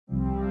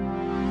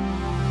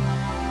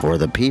For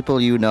the people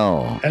you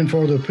know. And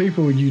for the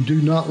people you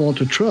do not want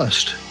to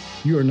trust,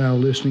 you are now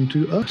listening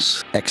to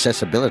us.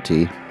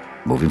 Accessibility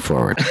moving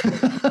forward.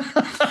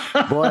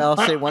 Boy, I'll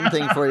say one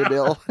thing for you,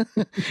 Bill.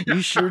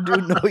 You sure do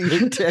know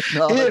your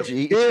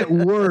technology. It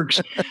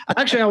works.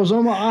 Actually, I was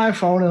on my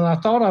iPhone and I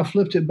thought I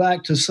flipped it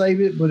back to save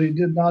it, but it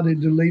did not. It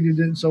deleted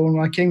it. So when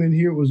I came in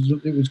here,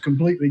 it was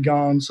completely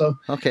gone. So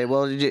okay,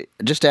 well, you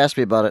just ask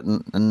me about it,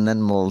 and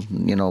then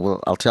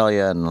I'll tell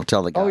you, and I'll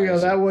tell the guys. Oh yeah,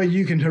 that way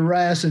you can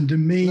harass and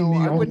demean me.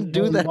 I wouldn't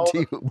do that to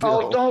you, Bill.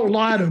 Oh, don't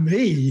lie to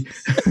me.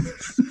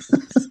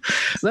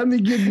 Let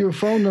me give you a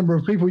phone number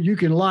of people you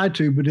can lie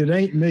to, but it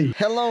ain't me.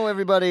 Hello,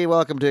 everybody.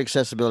 Welcome to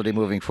Accessibility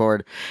Moving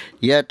Forward.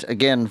 Yet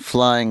again,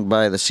 flying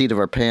by the seat of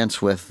our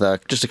pants with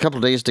just a couple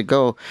of days to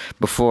go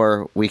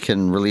before we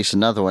can release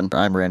another one.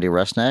 I'm Randy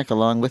Rusnak.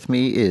 Along with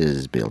me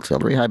is Bill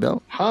Tillery. Hi,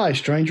 Bill. Hi,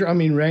 stranger. I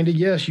mean, Randy,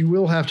 yes, you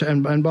will have to.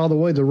 And by the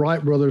way, the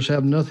Wright brothers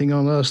have nothing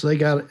on us. They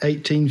got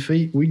 18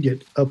 feet. We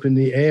get up in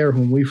the air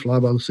when we fly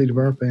by the seat of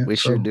our pants. We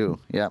sure do.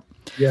 Yeah.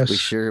 Yes. We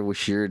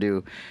sure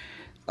do.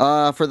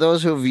 For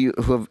those of you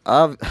who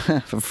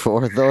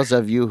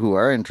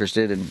are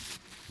interested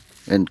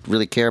and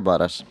really care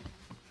about us,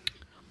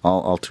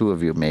 all two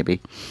of you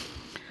maybe.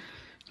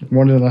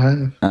 One and a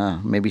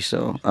half. Maybe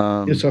so.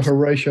 It's a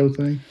Horatio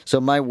thing. So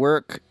my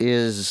work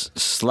is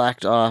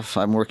slacked off.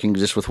 I'm working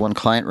just with one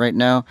client right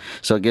now,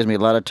 so it gives me a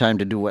lot of time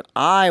to do what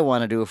I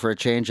want to do for a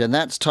change, and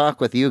that's talk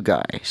with you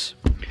guys.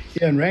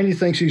 Yeah, and Randy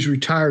thinks he's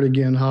retired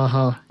again. Ha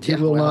ha. He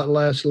will not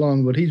last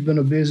long, but he's been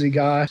a busy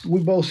guy.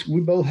 We both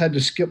had to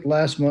skip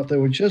last month. There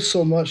was just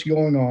so much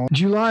going on.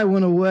 July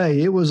went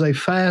away. It was a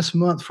fast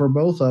month for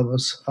both of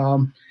us.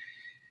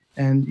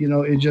 And,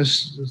 it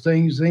just,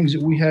 things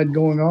that we had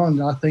going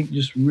on, I think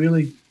just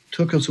really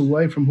took us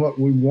away from what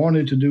we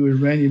wanted to do, as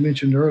Randy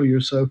mentioned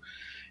earlier. So,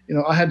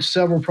 I had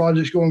several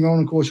projects going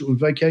on. Of course, it was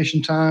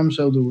vacation time,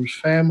 so there was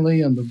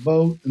family and the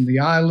boat and the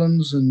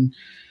islands and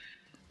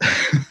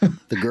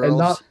the girls. And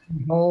not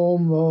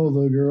home,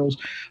 the girls.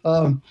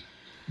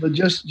 But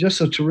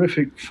just a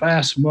terrific,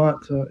 fast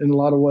month in a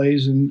lot of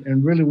ways.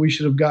 And really, we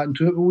should have gotten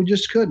to it, but we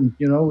just couldn't.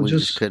 We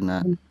just could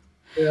not.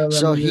 Yeah,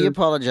 so he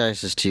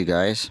apologizes to you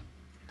guys.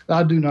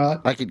 I do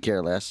not. I could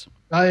care less.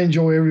 I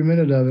enjoy every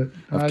minute of it.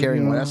 Of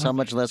caring less? How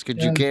much less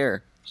could you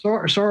care?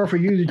 Sorry for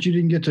you that you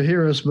didn't get to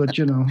hear us, but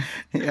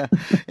Yeah.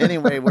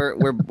 Anyway,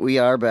 we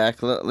are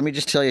back. Let me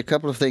just tell you a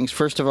couple of things.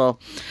 First of all,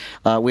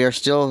 we are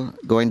still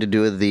going to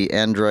do the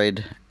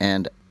Android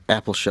and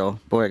Apple show.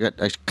 Boy,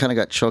 I kind of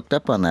got choked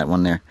up on that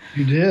one there.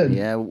 You did.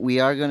 Yeah, we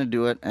are going to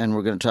do it, and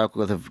we're going to talk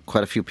with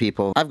quite a few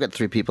people. I've got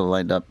 3 people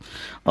lined up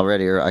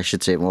already, or I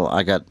should say, Bill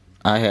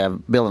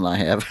and I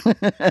have.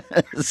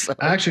 So.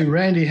 Actually,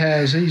 Randy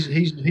has.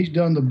 He's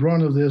done the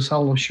brunt of this,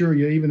 I'll assure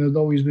you, even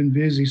though he's been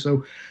busy.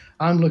 So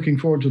I'm looking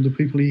forward to the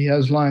people he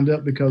has lined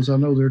up because I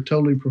know they're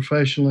totally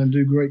professional and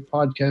do great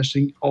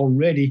podcasting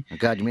already. Oh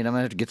God, you mean I'm going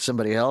to have to get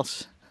somebody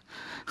else?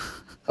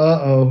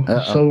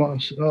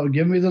 So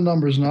give me the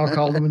numbers and I'll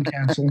call them and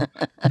cancel.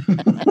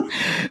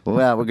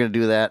 Well, we're going to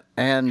do that.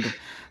 And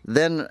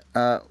then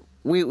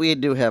we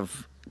do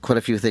have quite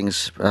a few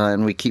things,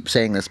 and we keep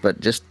saying this, but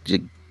just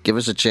give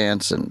us a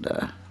chance and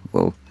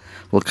we'll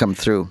come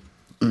through.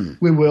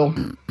 We will.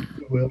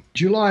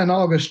 July and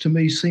August to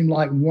me seem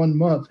like 1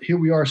 month. Here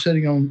we are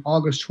sitting on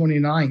August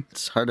 29th.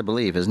 It's hard to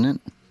believe, isn't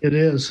it? It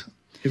is.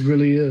 It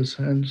really is.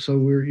 And so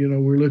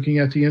we're looking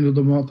at the end of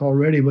the month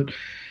already, but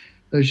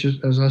there's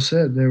just, as I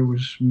said, there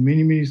was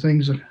many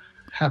things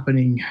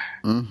happening.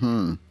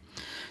 Mm-hmm.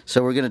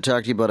 So we're going to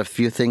talk to you about a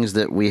few things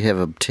that we have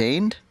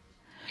obtained.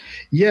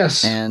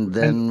 Yes. And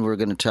then we're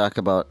going to talk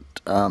about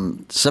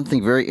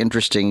something very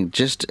interesting,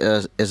 just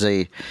as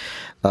a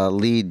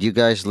lead. You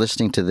guys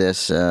listening to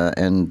this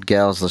and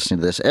gals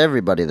listening to this,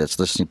 everybody that's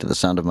listening to the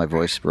sound of my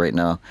voice right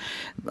now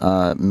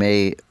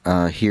may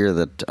hear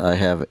that I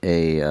have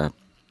a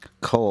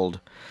cold.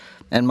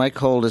 And my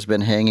cold has been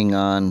hanging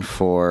on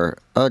for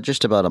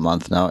just about a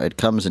month now. It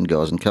comes and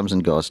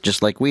goes,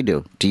 just like we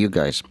do to you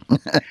guys.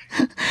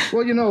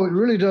 Well, it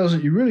really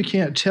doesn't. You really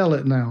can't tell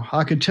it now.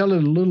 I could tell it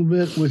a little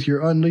bit with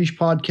your Unleashed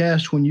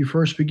podcast when you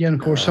first began.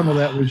 Of course, some of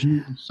that was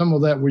you. Some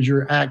of that was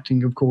your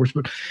acting, of course.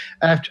 But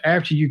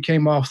after you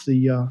came off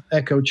the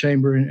echo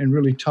chamber and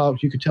really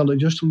talked, you could tell it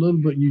just a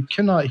little bit. You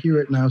cannot hear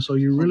it now. So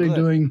you're really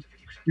doing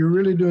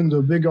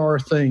the big R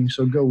thing,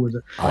 so go with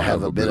it. I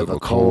have a bit of a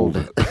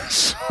cold,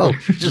 so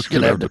you're just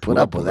going to have to put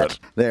up with it.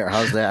 There,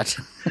 how's that?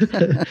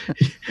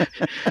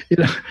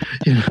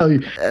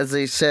 As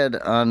they said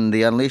on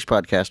the Unleashed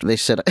podcast, they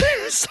said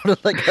it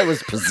sounded like I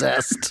was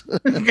possessed.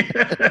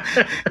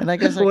 And I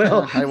guess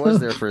I was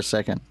there for a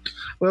second.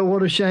 Well,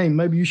 what a shame.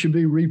 Maybe you should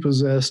be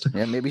repossessed.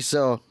 Yeah, maybe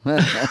so.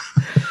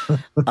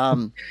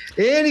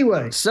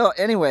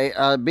 Anyway,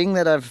 being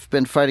that I've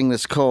been fighting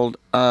this cold,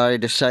 I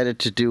decided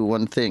to do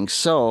one thing.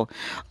 So,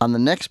 on the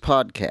next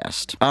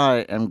podcast,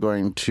 I am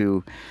going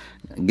to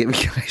give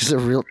you guys a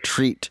real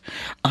treat.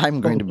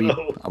 I'm going to be,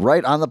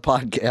 right on the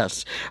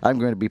podcast, I'm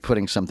going to be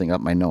putting something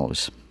up my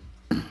nose.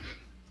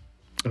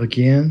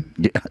 Again?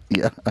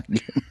 Yeah.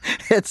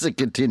 It's a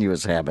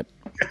continuous habit.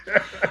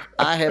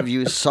 I have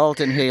used salt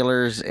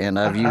inhalers, and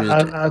I've used.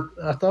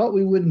 I thought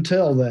we wouldn't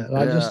tell that.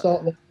 I Yeah, just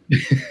thought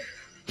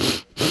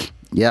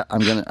yeah.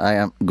 I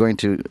am going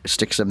to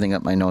stick something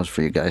up my nose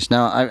for you guys.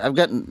 Now, I've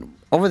gotten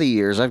over the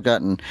years. I've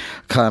gotten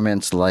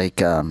comments like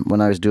when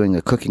I was doing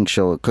a cooking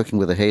show, Cooking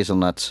with the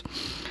Hazelnuts,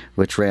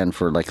 which ran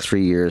for like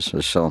 3 years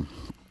or so.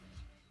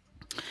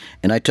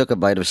 And I took a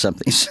bite of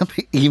something.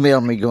 Somebody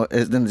emailed me,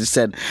 and then they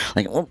said,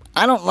 like, "Well,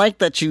 I don't like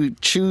that you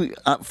chew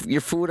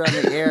your food on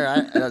the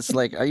air." It's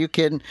like, are you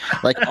kidding?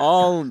 Like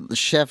all the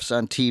chefs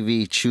on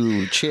TV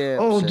chew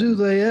chips. oh, do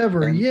they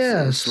ever? And it's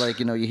Yes.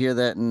 like, you hear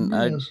that, and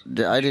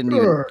Yes. I didn't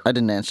Sure. I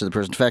didn't answer the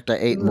person. In fact, I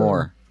ate Sure.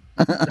 more.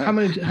 How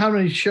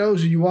many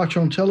shows do you watch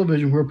on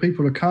television where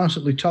people are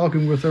constantly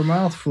talking with their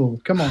mouth full?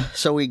 Come on.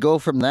 So we go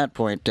from that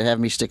point to have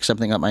me stick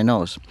something up my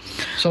nose.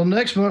 So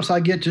next month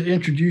I get to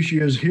introduce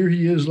you as here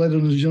he is,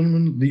 ladies and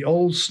gentlemen, the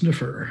old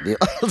sniffer.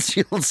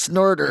 The old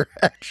snorter,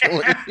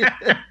 actually.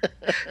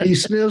 He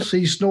sniffs,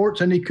 he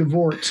snorts, and he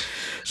cavorts.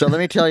 So let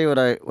me tell you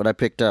what I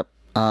picked up.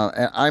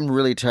 And I'm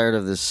really tired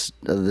of this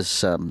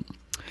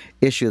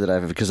issue that I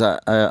have, because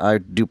I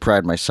do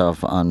pride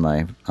myself on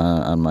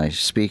my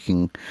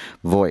speaking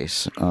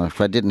voice.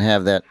 If I didn't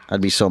have that,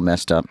 I'd be so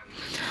messed up.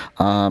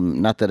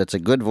 Not that it's a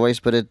good voice,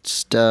 but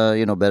it's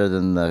better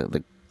than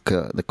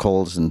the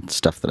colds and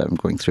stuff that I'm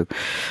going through.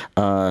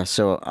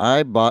 So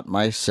I bought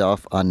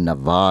myself a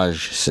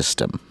Navage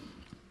system.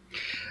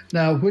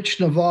 Now, which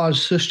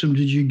Navage system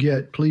did you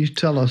get? Please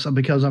tell us,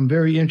 because I'm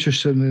very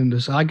interested in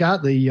this. I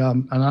got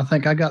and I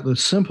think I got the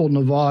simple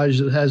Navage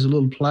that has a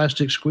little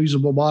plastic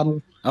squeezable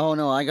bottle. Oh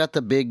no, I got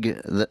the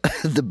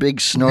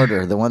big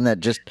snorter, the one that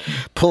just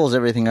pulls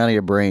everything out of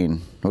your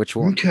brain. Which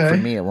won't, for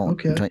me, it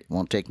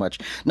won't take much.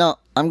 Now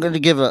I'm going to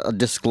give a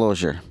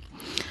disclosure.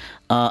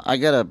 I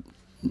got a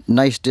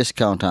nice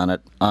discount on it.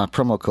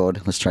 Promo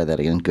code. Let's try that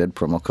again. Good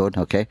promo code.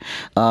 Okay.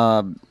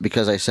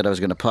 Because I said I was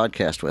going to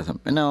podcast with him.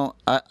 And now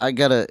I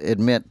got to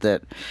admit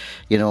that,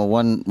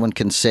 one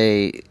can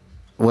say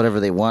whatever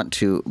they want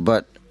to,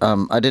 but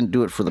I didn't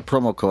do it for the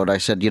promo code. I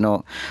said,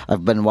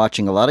 I've been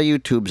watching a lot of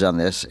YouTubes on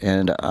this,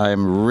 and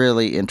I'm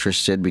really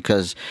interested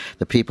because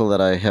the people that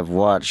I have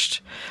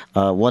watched,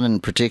 one in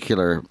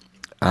particular,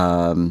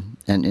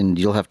 and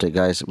you'll have to,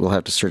 guys, we'll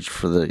have to search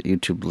for the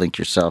YouTube link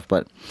yourself,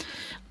 but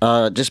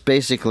just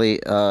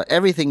basically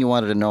everything you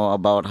wanted to know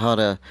about how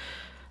to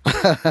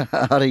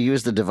how to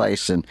use the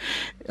device and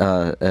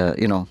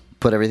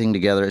put everything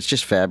together. It's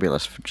just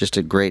fabulous. Just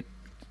a great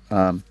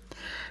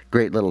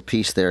little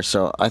piece there.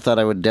 So I thought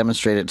I would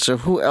demonstrate it. So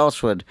who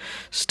else would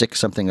stick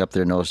something up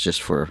their nose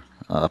just for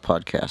a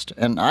podcast?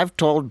 And I've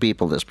told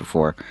people this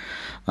before.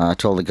 I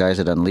told the guys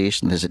at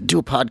Unleashed, and they said, "Do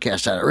a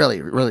podcast on it.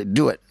 Really, really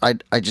do it."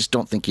 I just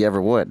don't think you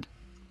ever would.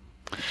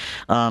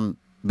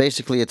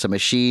 Basically, it's a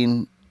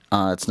machine.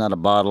 It's not a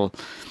bottle,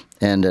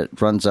 and it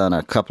runs on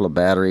a couple of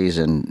batteries,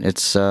 and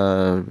it's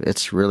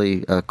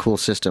really a cool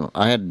system.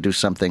 I had to do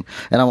something,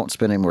 and I won't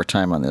spend any more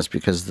time on this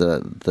because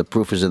the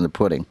proof is in the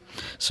pudding.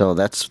 So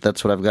that's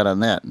what I've got on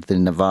that. The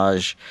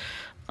Navage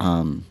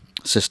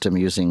system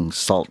using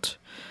salt.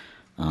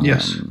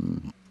 Yes,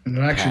 and it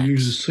actually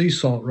uses sea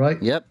salt,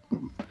 right? Yep.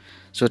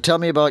 So tell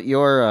me about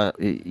your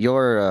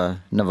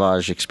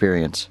Navage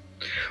experience.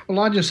 Well,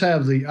 I'll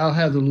have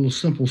the little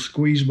simple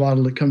squeeze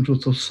bottle that comes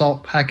with the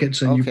salt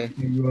packets, and Okay.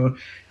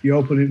 you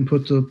open it and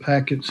put the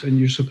packets, and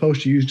you're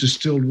supposed to use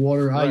distilled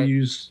water. Right.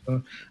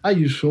 I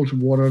use filtered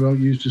water. I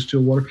don't use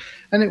distilled water,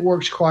 and it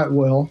works quite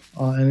well.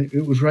 And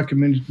it was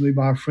recommended to me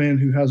by a friend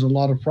who has a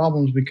lot of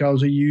problems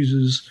because he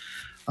uses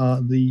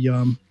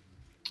the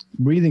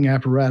breathing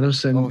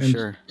apparatus and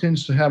Sure.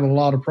 tends to have a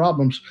lot of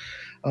problems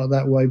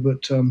that way.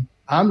 But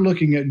I'm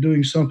looking at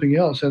doing something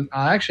else, and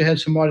I actually had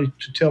somebody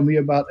to tell me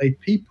about a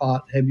pea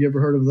pot. Have you ever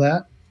heard of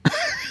that?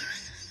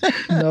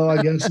 No, I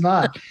guess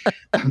not.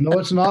 No,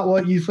 it's not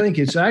what you think.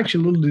 It's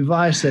actually a little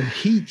device that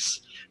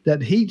heats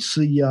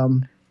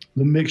the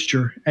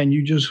mixture, and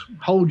you just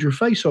hold your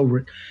face over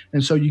it,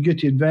 and so you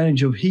get the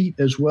advantage of heat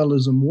as well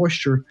as the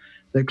moisture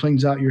that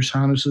cleans out your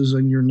sinuses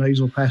and your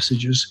nasal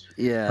passages.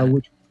 Yeah.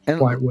 Which And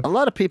quite well. a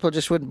lot of people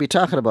just wouldn't be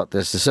talking about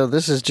this. So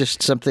this is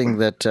just something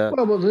that.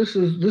 Well, this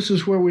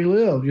is where we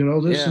live.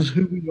 This Yeah. is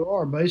who we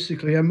are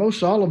basically, and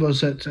most all of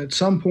us at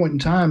some point in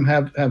time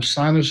have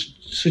sinus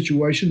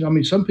situations. I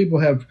mean, some people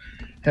have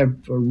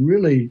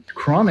really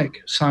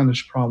chronic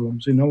sinus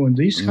problems. And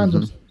these kinds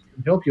of things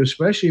can help you,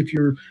 especially if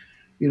you're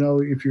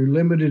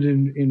limited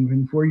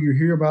in where you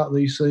hear about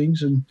these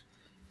things. And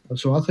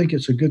so I think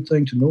it's a good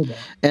thing to know about.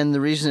 And the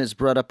reason it's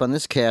brought up on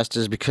this cast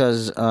is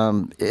because,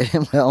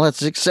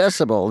 it's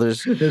accessible. There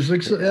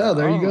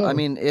you go. I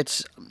mean,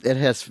 it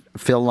has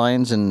fill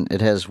lines, and it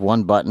has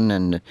one button,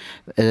 and it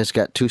has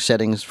got two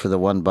settings for the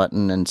one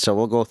button. And so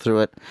we'll go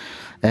through it,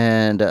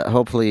 and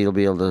hopefully you'll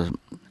be able to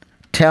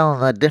tell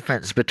the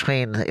difference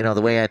between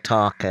the way I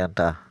talk and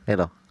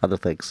other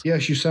things.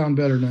 Yes, you sound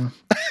better now.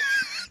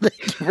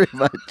 Thank you very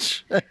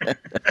much.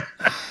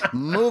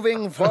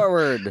 Moving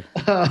forward.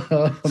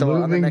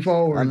 Moving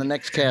forward. On the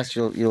next cast,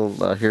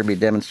 you'll hear me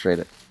demonstrate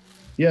it.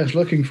 Yes,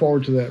 looking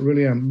forward to that.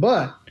 Really am.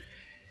 But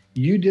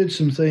You did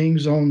some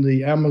things on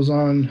the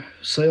Amazon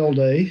sale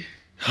day.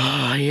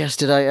 Ah, yes,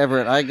 did I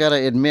ever? I gotta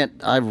admit,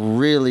 I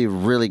really,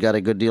 really got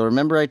a good deal.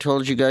 Remember, I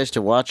told you guys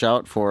to watch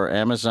out for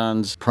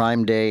Amazon's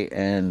Prime Day,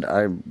 and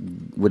I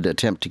would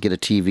attempt to get a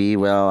TV.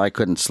 Well, I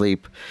couldn't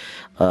sleep.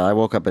 I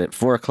woke up at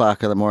 4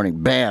 o'clock in the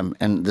morning, bam,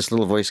 and this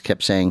little voice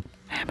kept saying,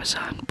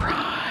 Amazon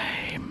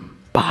Prime,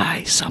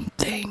 buy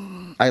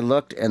something. I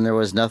looked, and there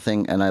was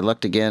nothing, and I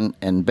looked again,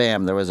 and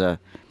bam, there was a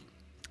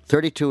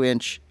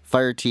 32-inch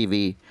Fire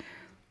TV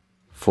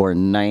for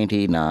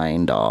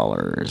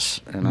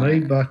 $99. And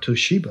Made by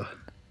Toshiba.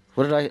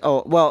 what did I?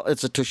 Oh, well,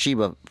 it's a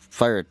Toshiba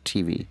Fire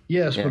TV.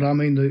 Yes, Yeah. but I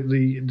mean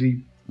the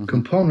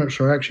components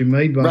are actually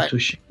made by Right.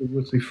 Toshiba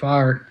with the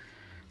Fire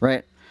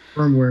Right.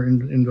 firmware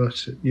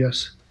invested.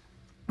 Yes.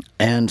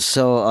 And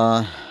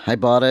so I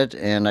bought it,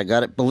 and I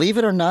got it. Believe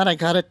it or not, I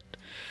got it.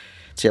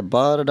 See, I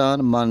bought it on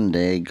a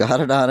Monday,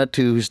 got it on a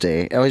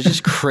Tuesday. It was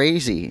just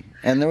crazy.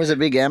 And there was a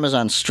big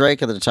Amazon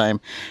strike at the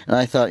time, and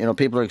I thought,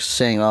 people are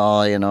saying,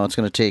 oh, it's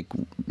going to take,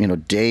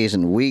 days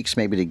and weeks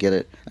maybe to get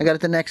it. I got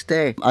it the next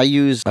day. I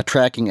used a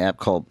tracking app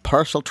called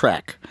Parcel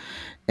Track,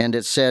 and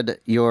it said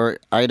your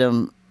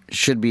item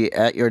should be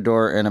at your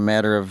door in a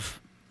matter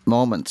of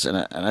moments, and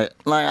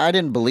I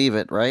didn't believe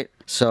it, right?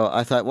 So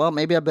I thought, well,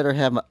 maybe I better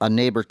have a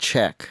neighbor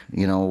check,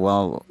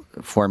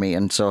 for me.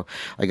 And so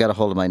I got a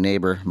hold of my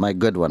neighbor, my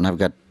good one. I've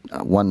got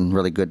one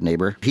really good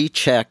neighbor. He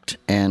checked,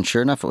 and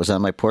sure enough, it was on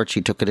my porch.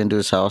 He took it into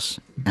his house.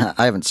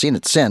 I haven't seen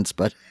it since,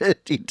 but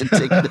he did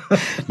take it.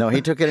 No,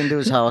 he took it into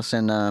his house,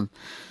 and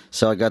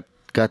so I got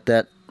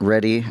that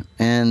ready.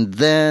 And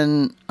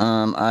then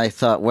I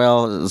thought,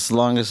 well, as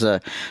long as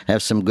I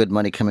have some good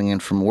money coming in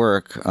from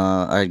work,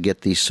 I'd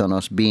get the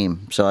Sonos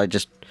Beam. So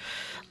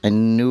I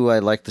knew I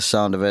liked the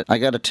sound of it. I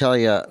got to tell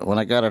you, when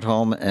I got it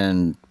home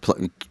and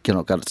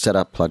got it set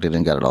up, plugged it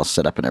in, got it all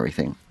set up and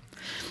everything,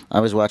 I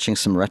was watching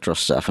some retro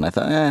stuff, and I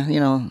thought,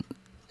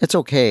 it's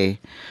okay,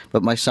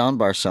 but my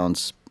soundbar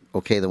sounds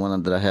okay. The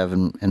one that I have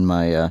in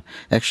my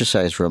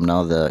exercise room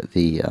now,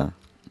 the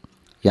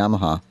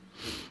Yamaha.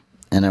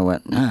 And I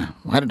went,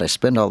 why did I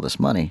spend all this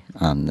money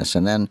on this?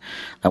 And then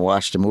I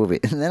watched a movie,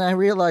 and then I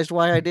realized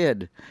why I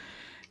did.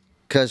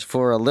 Because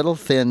for a little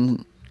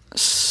thin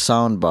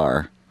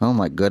soundbar, oh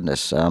my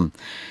goodness.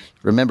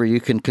 Remember, you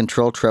can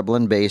control treble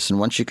and bass, and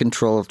once you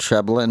control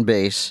treble and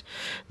bass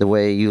the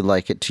way you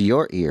like it to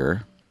your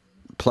ear,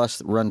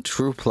 plus run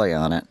TruePlay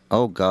on it,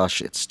 oh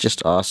gosh, it's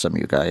just awesome,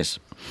 you guys.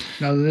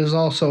 Now, does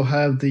also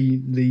have the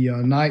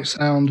night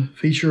sound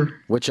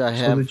feature, which I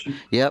have.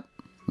 Yep.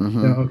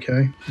 Mm-hmm. Yeah,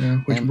 okay. Yeah,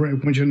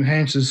 which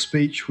enhances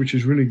speech, which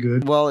is really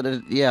good. Well,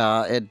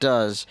 it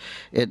does.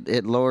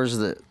 It lowers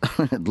the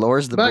it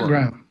lowers the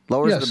background. Boom.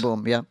 Lowers the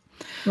boom. Yeah.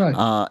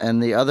 Right.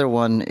 And the other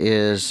one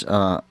is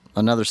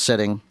another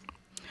setting.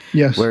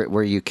 Yes.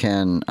 Where you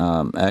can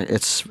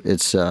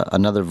it's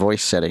another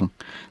voice setting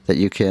that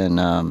you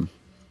can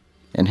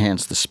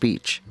enhance the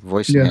speech,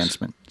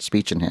 enhancement,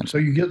 speech enhancement. So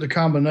you get the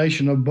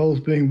combination of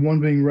both one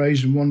being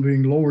raised and one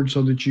being lowered,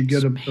 so that you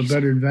get a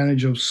better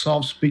advantage of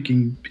soft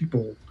speaking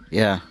people.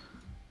 Yeah.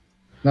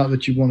 Not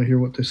that you want to hear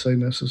what they say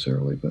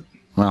necessarily, but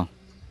well.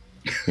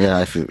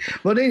 Yeah,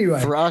 but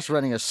anyway, for us,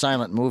 running a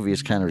silent movie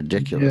is kind of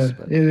ridiculous.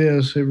 Yeah, it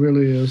is. It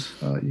really is.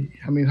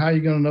 I mean, how are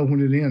you going to know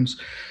when it ends?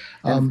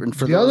 And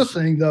for the other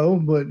thing, though,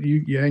 but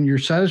you're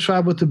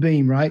satisfied with the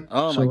Beam, right?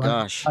 Oh my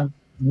gosh.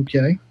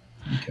 Okay.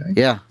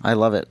 Yeah, I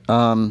love it.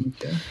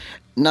 Okay.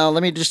 Now,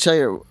 let me just tell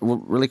you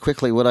really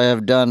quickly what I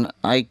have done.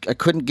 I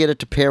couldn't get it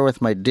to pair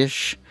with my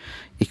dish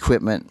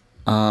equipment.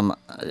 I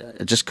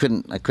just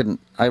couldn't.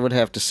 I would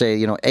have to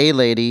say, a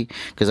lady,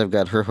 because I've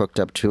got her hooked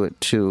up to it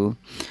too.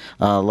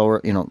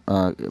 Lower,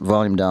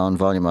 volume down,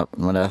 volume up.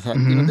 And when I thought,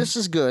 this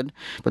is good,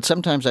 but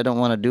sometimes I don't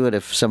want to do it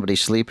if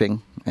somebody's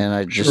sleeping, and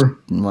I just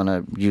want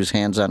to use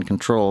hands-on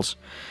controls.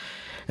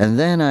 And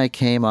then I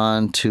came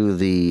on to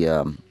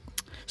the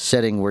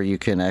setting where you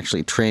can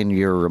actually train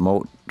your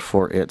remote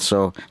for it.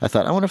 So I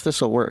thought, I wonder if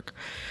this will work.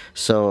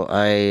 So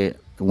I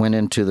went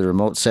into the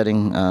remote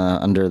setting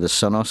under the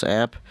Sonos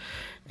app.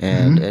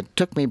 And it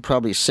took me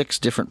probably 6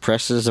 different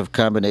presses of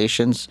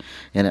combinations,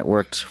 and it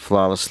worked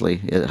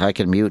flawlessly. I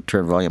can mute,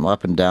 turn volume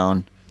up and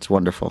down. It's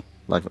wonderful.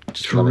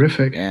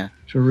 Terrific. Yeah.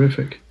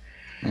 Terrific.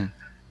 Yeah.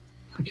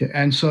 Okay,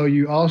 and so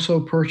you also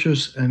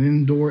purchased an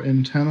indoor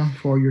antenna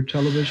for your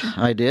television?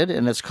 I did,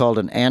 and it's called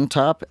an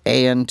Antop,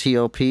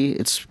 A-N-T-O-P.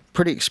 It's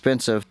pretty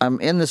expensive.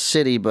 I'm in the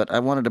city, but I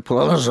wanted to pull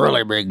all those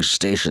really big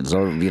stations,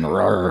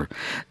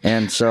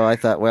 and so I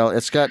thought, well,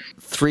 it's got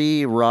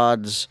 3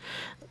 rods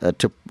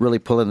to really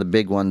pull in the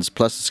big ones.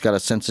 Plus, it's got a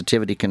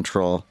sensitivity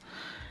control.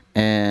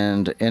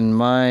 And in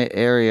my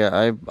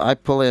area, I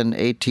pull in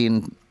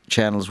 18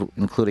 channels,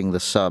 including the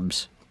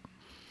subs.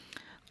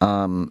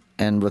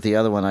 And with the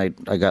other one,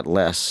 I got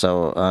less.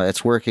 So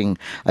it's working.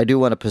 I do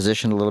want to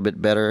position a little bit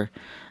better.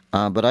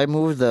 But I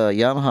moved the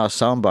Yamaha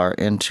soundbar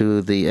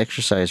into the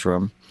exercise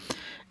room.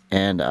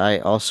 And I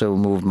also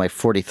moved my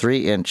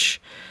 43-inch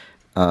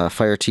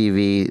Fire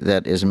TV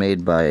that is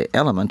made by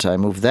Element. I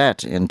moved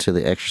that into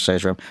the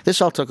exercise room.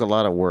 This all took a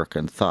lot of work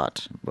and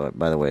thought,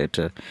 by the way,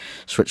 to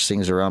switch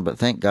things around. But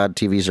thank God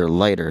TVs are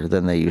lighter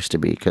than they used to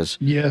be.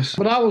 Yes,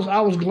 but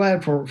I was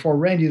glad for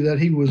Randy that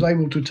he was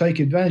able to take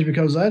advantage,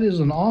 because that is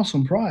an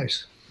awesome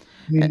price.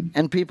 I mean,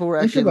 and people were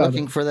actually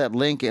looking for that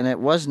link, and it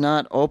was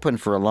not open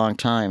for a long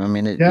time. I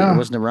mean, it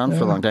wasn't around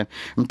for a long time.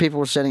 And people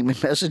were sending me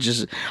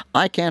messages,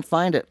 I can't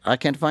find it. I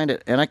can't find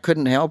it. And I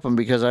couldn't help them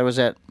because I was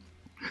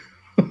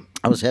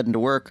heading to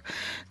work.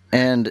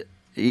 And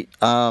a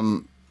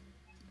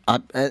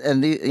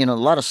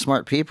lot of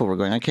smart people were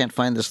going, I can't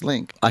find this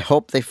link. I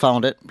hope they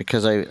found it,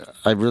 because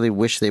I really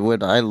wish they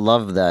would. I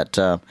love that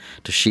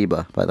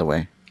Toshiba, by the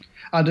way.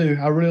 I do.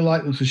 I really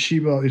like the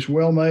Toshiba. It's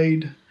well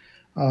made.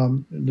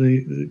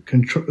 The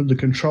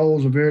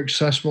controls are very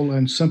accessible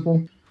and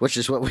simple, which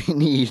is what we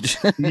need.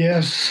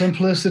 Yes,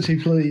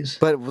 simplicity, please.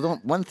 But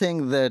one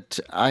thing that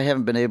I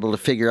haven't been able to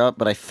figure out,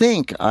 but I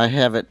think I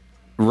have it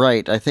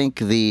right. I think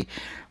the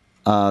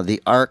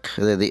ARC,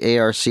 the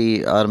ARC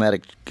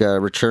automatic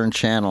return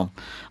channel,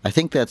 I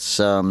think that's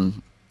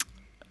HDMI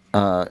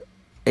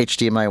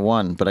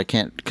 1, but I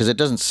can't, because it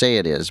doesn't say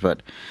it is.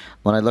 But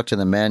when I looked in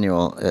the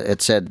manual,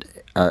 it said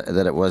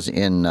that it was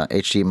in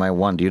HDMI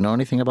 1. Do you know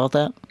anything about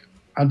that?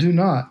 I do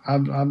not.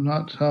 I'm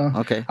not.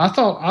 Okay. I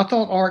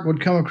thought ARC would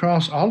come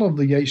across all of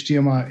the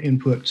HDMI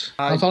inputs.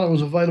 I thought it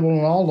was available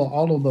on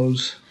all of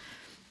those.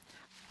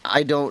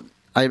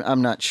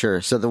 I'm not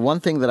sure. So the one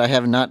thing that I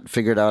have not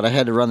figured out, I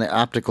had to run the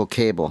optical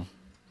cable.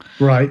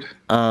 Right.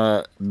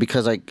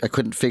 Because I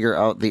couldn't figure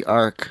out the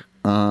ARC.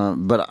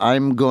 But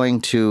I'm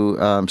going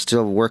to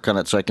still work on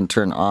it so I can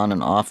turn on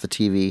and off the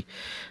TV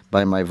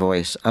by my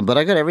voice. But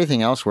I got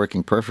everything else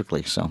working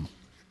perfectly. So.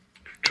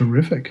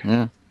 Terrific.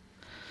 Yeah.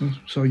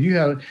 So you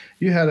had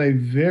a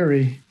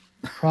very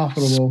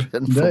profitable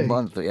day.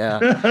 Month, yeah.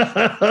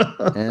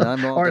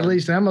 And or at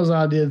least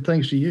Amazon did,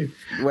 thanks to you.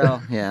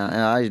 Well,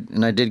 yeah,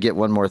 and I did get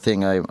one more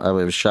thing. I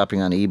was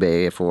shopping on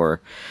eBay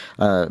for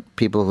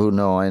people who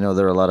know. I know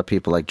there are a lot of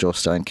people like Joe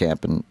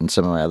Steinkamp and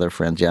some of my other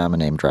friends. Yeah, I'm a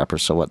name dropper,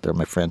 so what? They're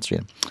my friends. Yeah.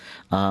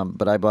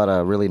 But I bought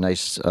a really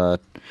nice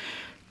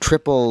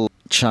triple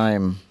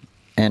chime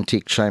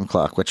antique chime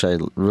clock, which I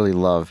really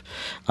love.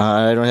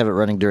 I don't have it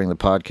running during the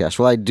podcast.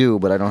 Well, I do,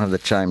 but I don't have the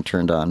chime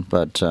turned on.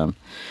 But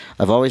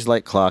I've always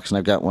liked clocks, and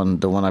I've got one.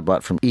 The one I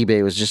bought from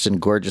eBay was just in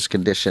gorgeous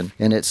condition,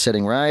 and it's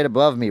sitting right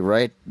above me,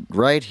 right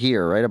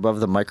here, right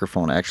above the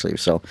microphone, actually.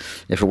 So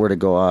if it were to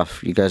go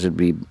off, you guys would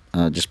be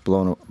just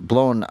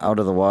blown out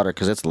of the water,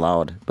 because it's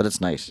loud, but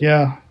it's nice.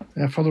 Yeah.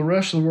 And for the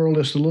rest of the world,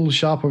 it's the little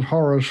shop of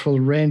horrors. For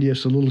Randy,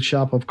 it's the little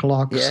shop of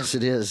clocks. Yes,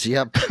 it is.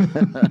 Yep.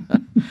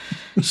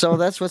 So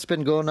that's what's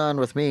been going on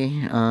with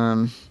me.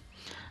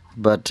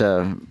 But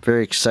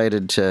very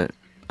excited to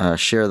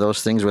share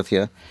those things with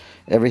you.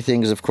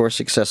 Everything is, of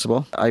course,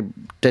 accessible. I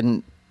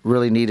didn't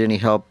really need any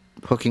help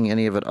hooking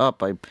any of it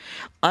up.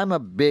 I'm a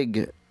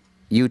big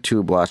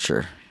YouTube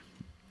watcher.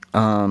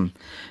 And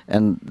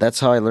that's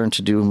how I learned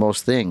to do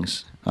most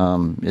things,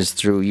 is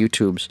through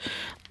YouTubes.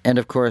 And,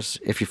 of course,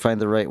 if you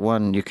find the right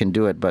one, you can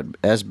do it. But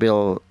as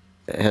Bill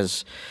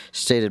has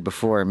stated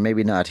before,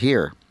 maybe not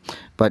here,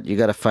 but you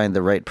got to find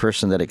the right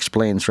person that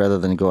explains, rather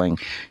than going,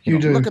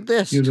 look at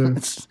this.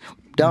 It's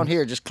down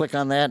here, just click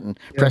on that and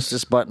press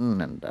this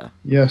button. And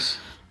Yes.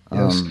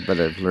 But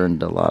I've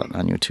learned a lot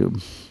on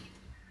YouTube.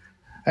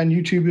 And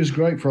YouTube is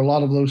great for a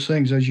lot of those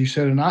things, as you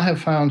said. And I have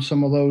found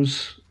some of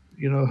those,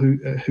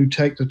 who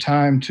take the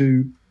time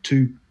to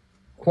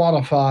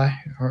qualify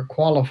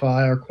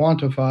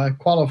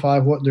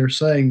what they're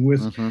saying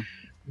with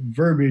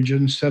verbiage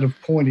instead of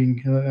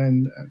pointing.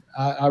 And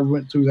I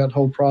went through that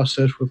whole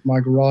process with my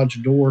garage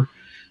door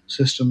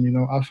system.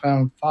 I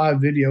found 5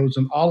 videos,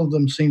 and all of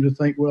them seem to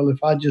think, well,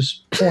 if I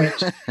just point,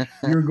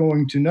 you're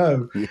going to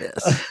know.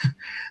 Yes.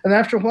 And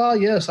after a while,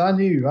 yes, I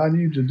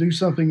knew to do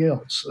something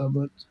else.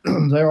 But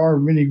there are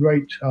many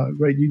great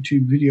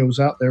YouTube videos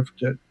out there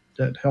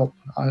that help.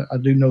 I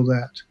do know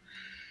that.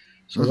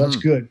 So that's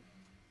good.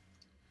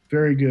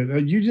 Very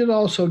good. You did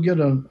also get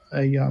a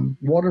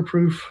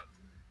waterproof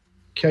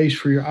case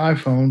for your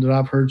iPhone that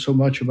I've heard so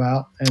much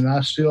about, and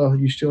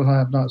you still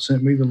have not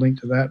sent me the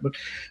link to that. But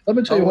let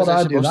me tell you what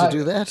I did. Supposed to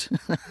do that?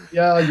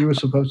 Yeah, you were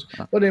supposed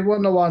to, but it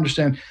wasn't. No, I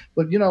understand.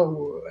 But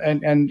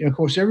and of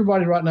course,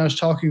 everybody right now is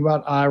talking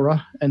about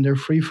Aira and their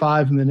free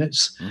 5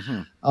 minutes.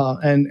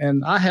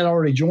 And I had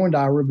already joined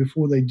Aira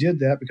before they did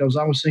that, because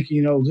I was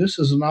thinking, this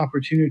is an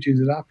opportunity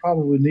that I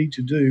probably need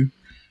to do,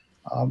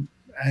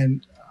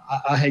 and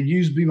I had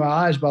used Be My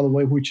Eyes, by the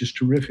way, which is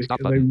terrific.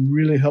 They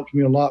really helped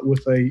me a lot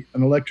with an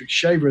electric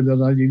shaver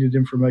that I needed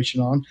information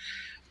on.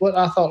 But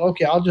I thought,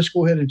 okay, I'll just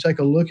go ahead and take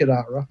a look at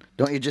Aira.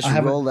 Don't you just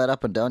roll that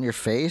up and down your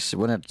face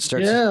when it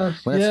starts? Yeah,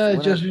 when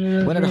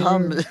it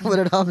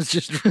hums,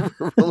 just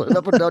roll it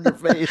up and down your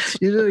face.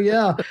 You do,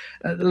 yeah.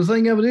 The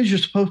thing of it is, you're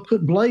supposed to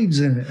put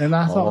blades in it, and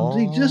I thought,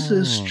 this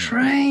is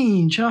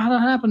strange. How did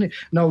that happen?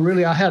 No,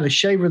 really, I had a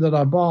shaver that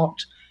I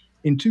bought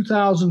in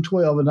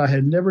 2012, and I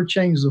had never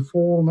changed the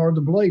foil nor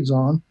the blades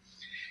on.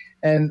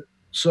 And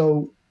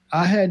so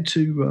I had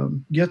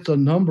to get the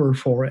number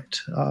for it,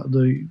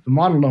 the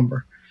model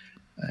number.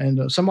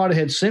 And somebody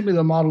had sent me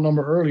the model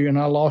number earlier, and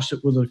I lost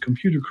it with a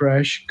computer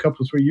crash a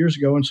couple of 3 years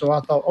ago. And so I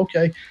thought,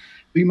 okay,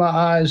 Be My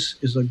Eyes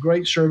is a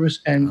great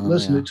service. And Oh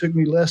listen, yeah. it took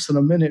me less than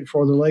a minute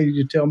for the lady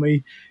to tell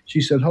me.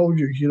 She said,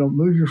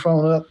 move your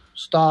phone up,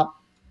 stop.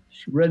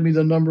 She read me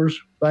the numbers,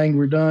 bang,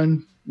 we're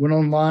done. Went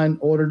online,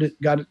 ordered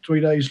it, got it 3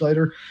 days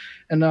later,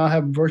 and now I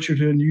have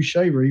virtually a new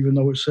shaver, even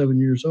though it's 7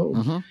 years old.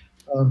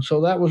 Mm-hmm.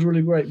 So that was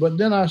really great. But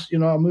then I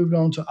moved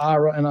on to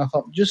Ira, and I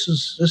thought, this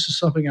is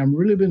something I'm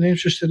really been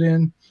interested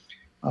in.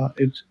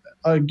 It's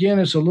again,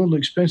 it's a little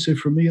expensive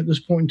for me at this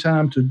point in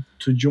time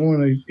to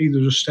join either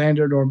the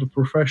standard or the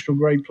professional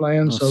grade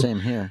plan. Oh, So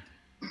same here.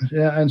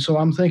 yeah, and so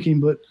I'm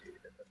thinking, but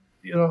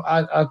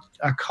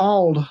I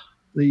called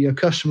the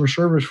customer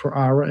service for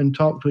Ira and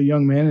talked to a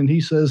young man, and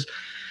he says,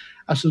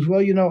 I said,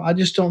 well, I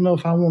just don't know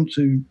if I want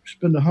to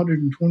spend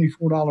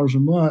 $124 a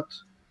month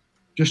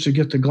just to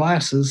get the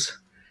glasses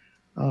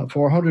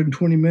for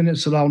 120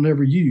 minutes that I'll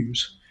never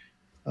use.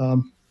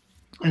 Um,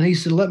 and he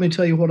said, let me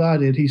tell you what I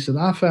did. He said,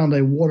 I found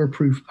a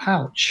waterproof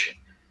pouch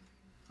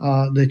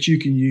that you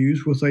can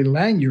use with a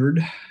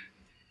lanyard,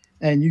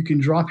 and you can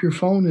drop your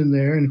phone in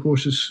there. And of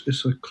course,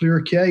 it's a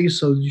clear case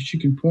so that you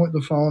can point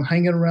the phone,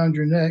 hang it around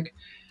your neck,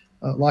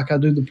 like I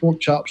do the pork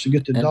chops to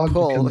get the And dog to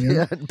come pull, in.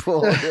 yeah, and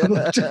pull.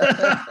 but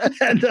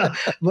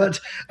but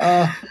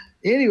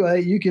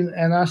anyway, you can.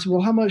 And I said,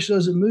 well, how much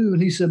does it move?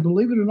 And he said,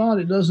 believe it or not,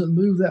 it doesn't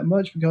move that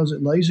much because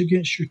it lays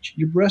against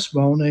your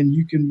breastbone, and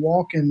you can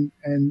walk and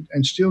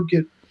still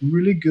get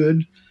really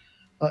good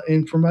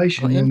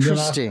information. Oh, And then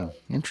interesting.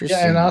 yeah, Interesting.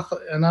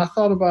 and I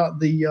thought about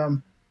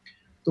the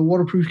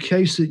waterproof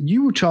case that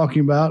you were talking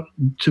about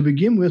to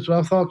begin with. But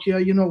I thought, yeah,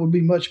 it would be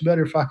much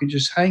better if I could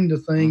just hang the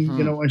thing,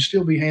 Mm-hmm. and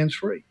still be hands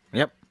free.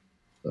 Yep.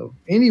 So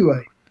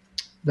anyway,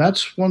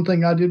 that's one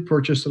thing I did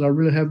purchase that I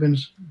really have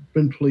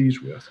been pleased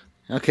with.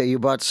 Okay, you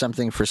bought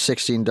something for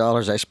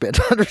 $16. I spent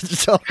hundreds of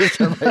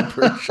dollars on my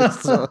purchase.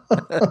 So.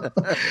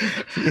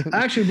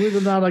 Actually, believe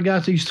it or not, I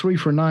got these three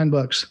for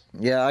 $9.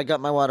 Yeah, I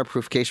got my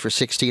waterproof case for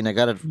 16. I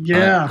got it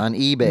Yeah. on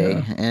eBay,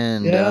 Yeah.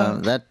 and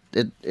Yeah.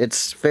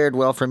 it's fared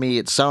well for me.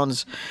 It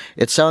sounds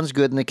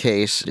good in the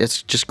case.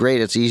 It's just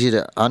great. It's easy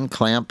to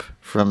unclamp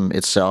from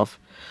itself.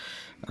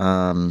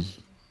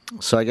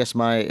 So I guess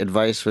my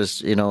advice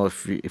was,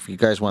 if you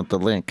guys want the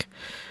link,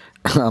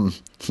 um,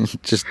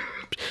 just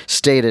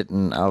state it,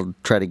 and I'll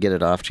try to get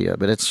it off to you.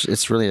 But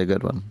it's really a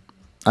good one.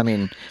 I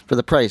mean, for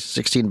the price,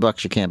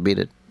 $16, you can't beat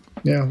it.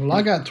 Yeah, well,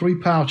 I got three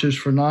pouches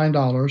for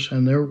 $9,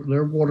 and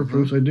they're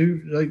waterproof.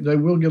 They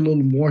will get a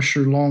little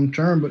moisture long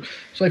term, but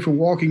say for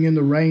walking in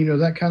the rain or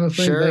that kind of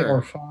thing, they Sure.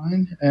 are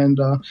fine. And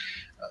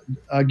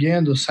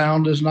again, the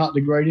sound is not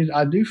degraded.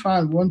 I do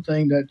find one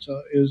thing that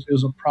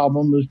is a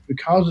problem is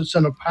because it's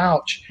in a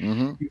pouch,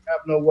 Mm-hmm. you have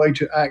no way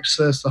to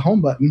access the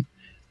home button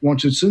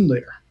once it's in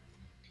there.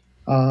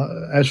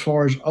 As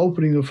far as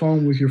opening the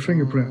phone with your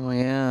fingerprint. Oh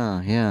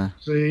yeah, yeah.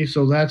 See,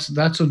 so that's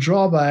a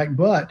drawback,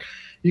 but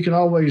you can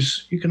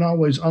always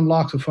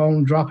unlock the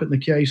phone, drop it in the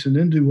case, and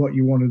then do what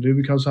you want to do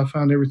because I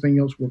found everything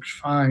else works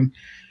fine.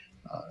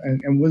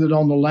 And with it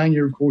on the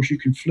lanyard, of course, you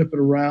can flip it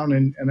around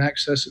and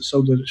access it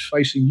so that it's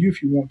facing you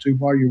if you want to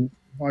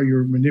while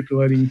you're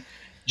manipulating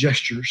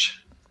gestures.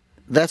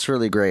 That's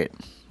really great.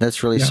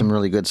 That's really Yeah. some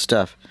really good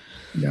stuff.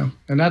 Yeah,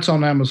 and that's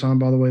on Amazon,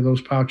 by the way.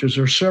 Those pouches.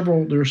 There's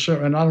several.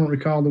 And I don't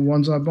recall the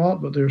ones I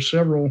bought, but there's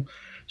several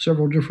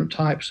different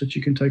types that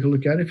you can take a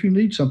look at if you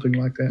need something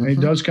like that. And it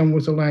does come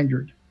with a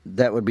lanyard.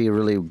 That would be a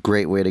really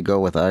great way to go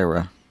with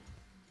Ira.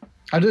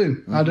 I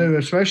do,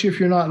 especially if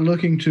you're not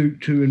looking to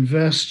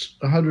invest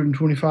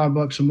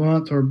 $125 a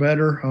month or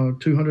better,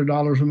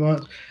 $200 a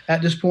month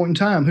at this point in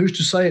time. Who's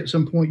to say at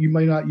some point you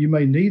may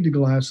need the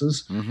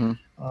glasses? Mm-hmm.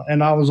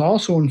 And I was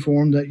also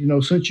informed that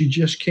since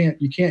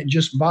you can't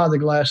just buy the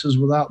glasses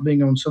without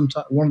being on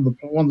one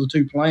of the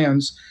two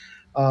plans.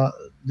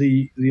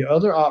 The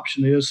other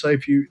option is, say,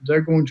 if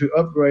they're going to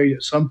upgrade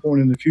at some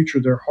point in the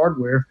future their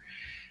hardware,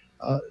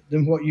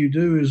 then what you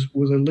do is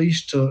with a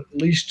lease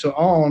to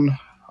own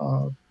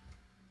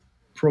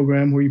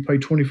program where you pay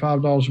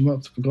 $25 a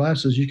month for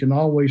glasses, you can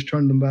always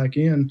turn them back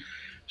in,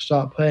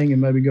 stop paying,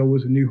 and maybe go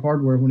with the new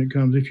hardware when it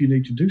comes, if you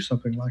need to do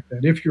something like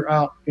that. If you're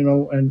out,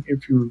 and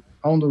if you're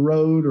on the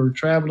road or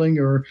traveling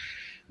or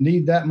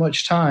need that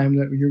much time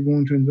that you're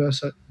going to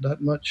invest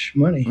that much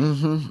money.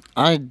 Mm-hmm.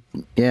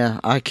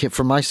 I can't,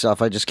 for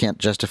myself, I just can't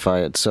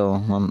justify it.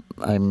 So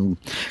I'm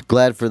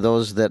glad for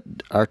those that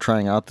are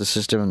trying out the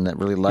system and that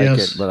really like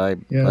Yes. it. But I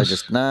Yes.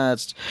 just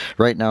it's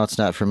right now it's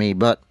not for me.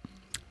 But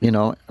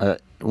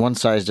one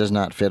size does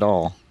not fit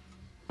all.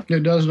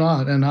 It does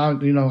not, and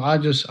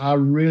I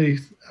really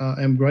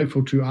am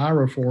grateful to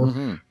Ira for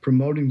Mm-hmm.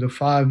 promoting the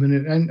 5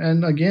 minute.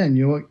 And again,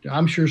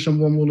 I'm sure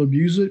someone will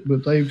abuse it,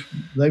 but they've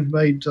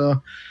made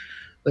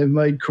They've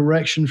made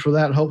corrections for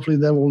that. Hopefully,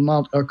 that will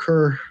not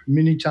occur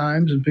many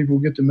times, and people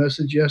get the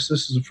message. Yes,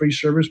 this is a free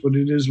service, but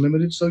it is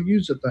limited, so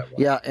use it that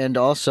way. Yeah, and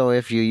also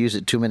if you use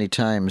it too many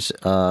times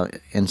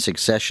in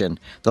succession,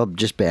 they'll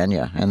just ban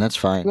you, and that's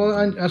fine.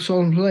 Well, that's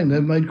all I'm saying.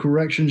 They've made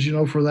corrections,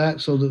 for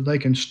that, so that they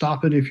can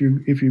stop it if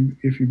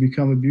you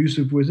become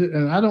abusive with it.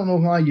 And I don't know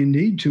why you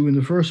need to in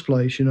the first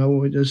place.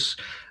 It just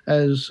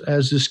as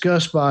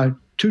discussed by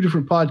two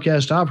different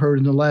podcasts I've heard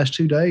in the last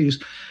 2 days.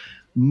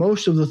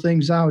 Most of the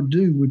things I would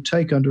do would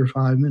take under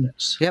 5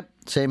 minutes. Yep,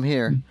 same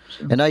here.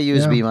 And I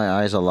use Be My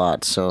Eyes a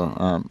lot. So,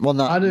 not.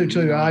 I do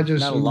too. I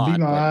just not a lot,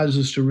 Be My Eyes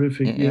is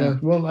terrific. Yeah.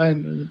 Well,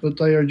 but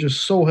they are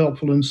just so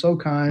helpful and so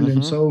kind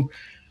and so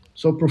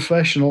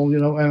professional.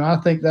 And I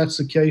think that's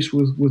the case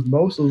with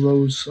both of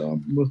those,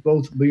 with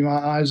both Be My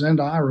Eyes and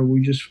Aira.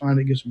 We just find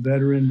it gets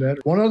better and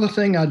better. One other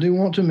thing I do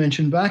want to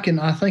mention, back in,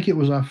 I think it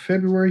was our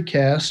February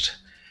cast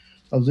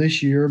of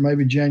this year,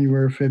 maybe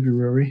January or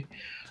February,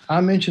 I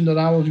mentioned that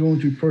I was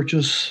going to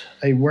purchase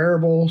a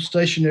wearable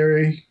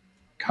stationary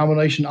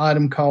combination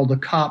item called the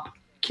COP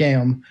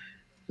Cam.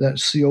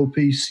 That's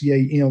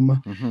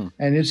COPCAM.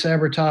 And it's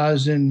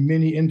advertised in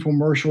many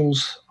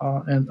infomercials.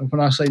 And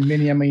when I say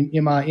many, I mean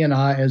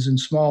MINI, as in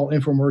small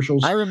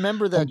infomercials. I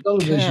remember that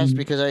cast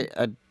because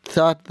I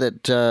thought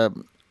that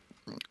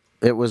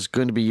it was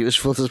going to be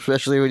useful,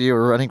 especially when you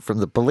were running from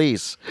the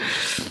police.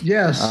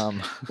 Yes.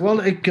 Well,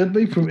 it could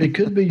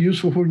be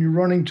useful when you're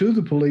running to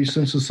the police,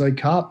 since it's a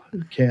cop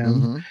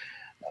cam.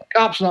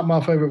 Cop's not my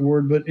favorite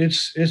word, but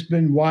it's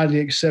been widely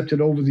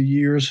accepted over the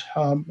years.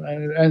 And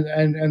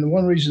the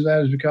one reason that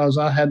is because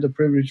I had the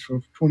privilege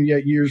for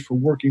 28 years for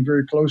working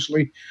very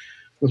closely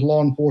with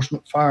law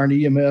enforcement, fire, and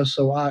EMS.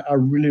 So I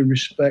really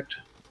respect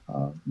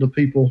the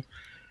people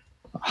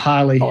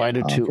highly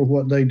for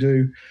what they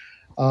do.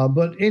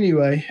 But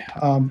anyway,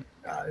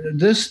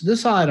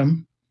 this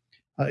item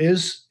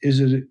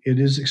it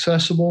is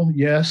accessible.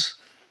 Yes.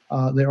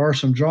 There are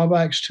some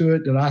drawbacks to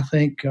it that I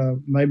think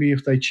maybe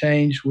if they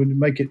change would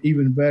make it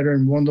even better.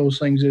 And one of those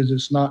things is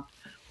it's not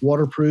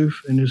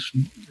waterproof, and it's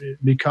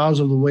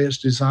because of the way it's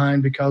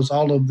designed, because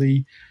all of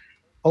the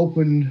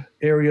open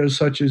areas,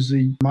 such as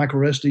the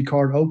micro SD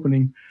card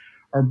opening,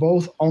 are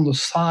both on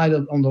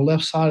the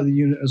left side of the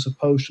unit as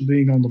opposed to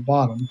being on the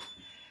bottom.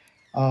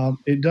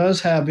 It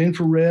does have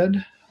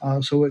infrared,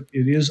 so it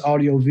is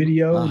audio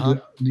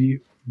video.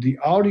 The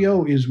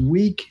audio is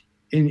weak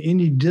in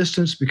any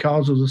distance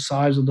because of the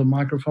size of the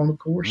microphone, of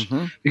course.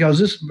 Because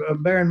this,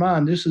 bear in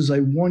mind, this is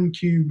a 1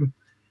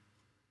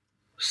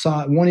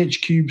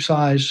 inch cube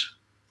size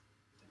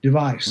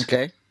device.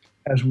 Okay.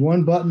 Has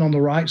one button on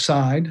the right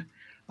side,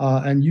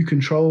 and you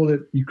control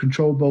it. You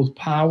control both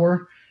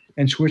power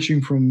and switching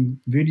from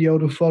video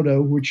to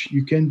photo, which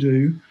you can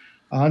do.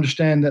 I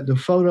understand that the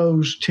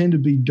photos tend to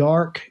be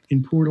dark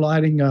in poor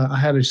lighting. I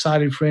had a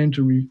sighted friend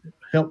to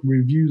help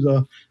review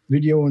the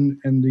video and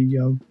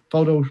the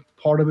photo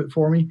part of it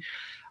for me.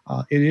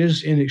 It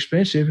is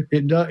inexpensive.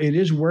 It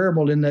is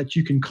wearable in that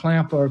you can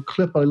clamp or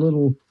clip a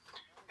little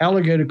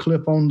alligator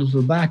clip onto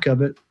the back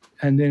of it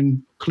and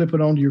then clip it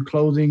onto your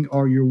clothing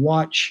or your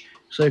watch,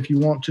 say, if you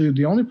want to.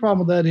 The only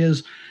problem with that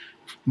is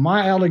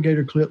my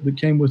alligator clip that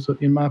came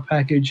in my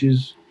package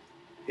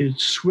it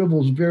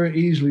swivels very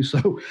easily,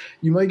 so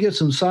you may get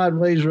some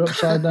sideways or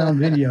upside down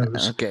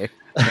videos. Okay.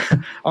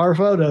 Or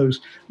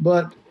photos,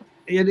 but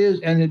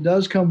it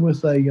does come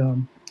with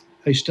a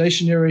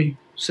stationary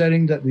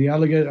setting that the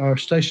alligator, or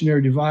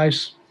stationary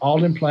device,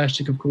 all in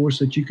plastic, of course,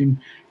 that you can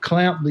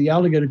clamp the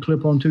alligator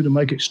clip onto to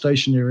make it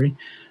stationary.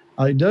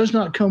 It does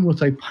not come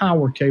with a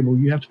power cable.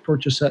 You have to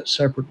purchase that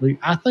separately.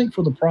 I think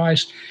for the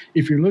price,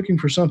 if you're looking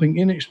for something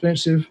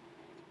inexpensive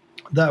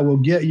that will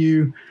get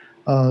you,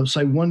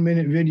 say, 1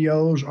 minute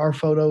videos or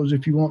photos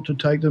if you want to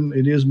take them,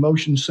 it is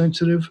motion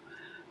sensitive,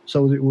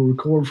 so that it will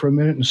record for a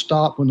minute and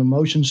stop when the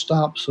motion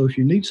stops. So if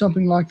you need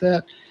something like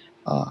that,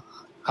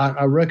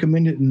 I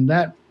recommend it in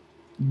that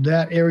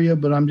area.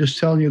 But I'm just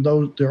telling you,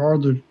 there are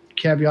the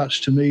caveats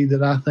to me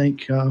that I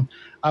think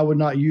I would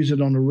not use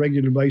it on a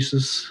regular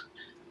basis,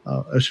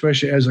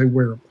 especially as a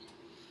wearable.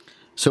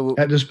 So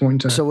at this point in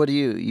time. So what do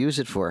you use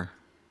it for?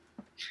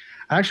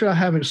 Actually, I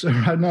have it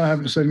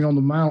sitting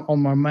on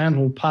my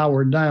mantle,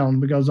 powered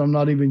down, because I'm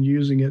not even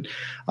using it.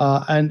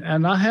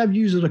 And I have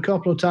used it a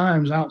couple of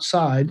times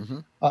outside.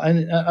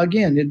 And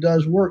again, it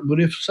does work. But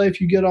if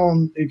you get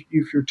on,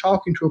 if you're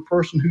talking to a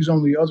person who's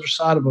on the other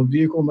side of a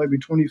vehicle, maybe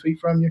 20 feet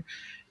from you,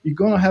 you're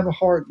going to have a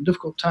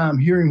difficult time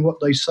hearing what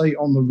they say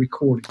on the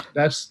recording.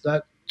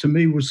 That to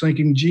me was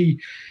thinking, gee,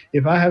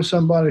 if I have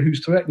somebody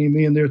who's threatening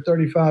me and they're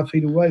 35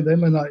 feet away, they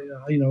may not,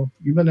 you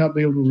may not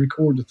be able to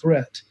record the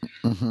threat.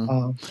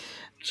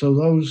 So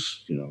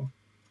those,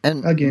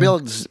 and again,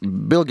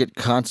 Bill get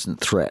constant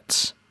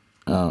threats.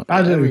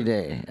 I do every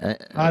day.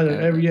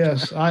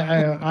 Yes,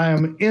 I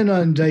am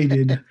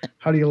inundated.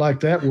 How do you like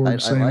that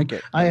word, Sam? I like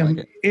it. I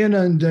am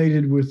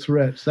inundated with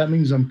threats. That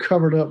means I'm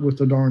covered up with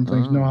the darn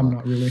things. No, I'm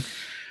not really.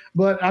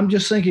 But I'm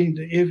just thinking,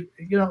 if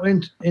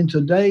in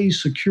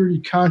today's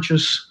security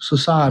conscious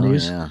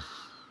societies,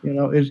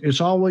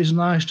 It's always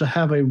nice to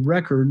have a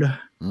record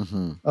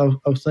Mm-hmm.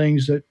 of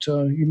things that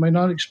you may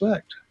not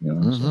expect. So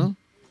Mm-hmm.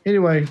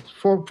 anyway,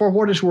 for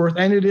what it's worth,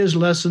 and it is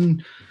less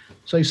than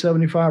say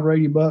 75 or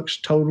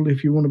 $80 total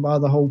if you want to buy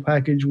the whole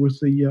package with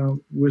the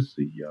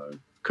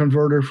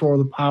converter for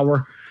the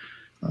power.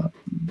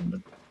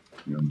 But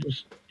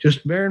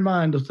just bear in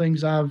mind the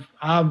things I've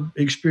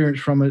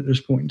experienced from it at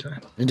this point in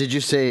time. And did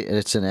you say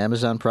it's an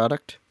Amazon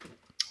product?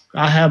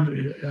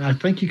 I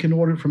think you can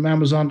order it from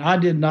Amazon. I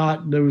did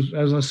not. There was,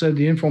 as I said,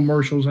 the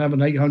infomercials have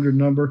an 800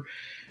 number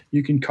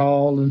you can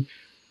call and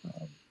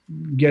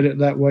get it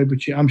that way. But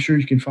I'm sure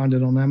you can find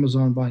it on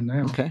Amazon by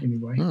now. Okay.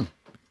 Anyway,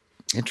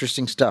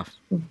 Interesting stuff.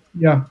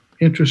 yeah,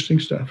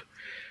 interesting stuff.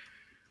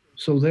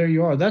 So there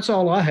you are. That's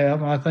all I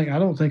have. I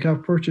don't think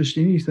I've purchased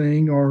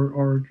anything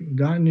or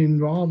gotten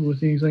involved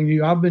with anything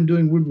new. I've been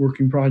doing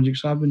woodworking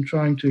projects. I've been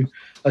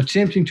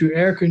attempting to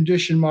air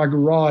condition my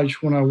garage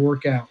when I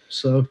work out.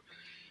 So,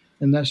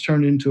 and that's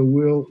turned into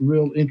a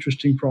real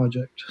interesting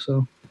project.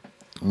 So,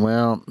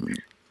 Well,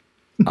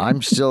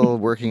 I'm still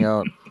working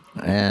out,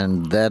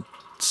 and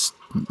that's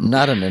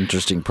not an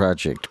interesting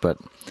project, but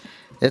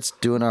it's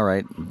doing all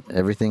right.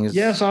 Everything is.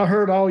 yes, I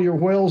heard all your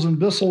wells and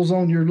whistles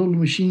on your little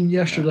machine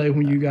yesterday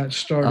when you got Oh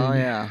started.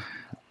 yeah,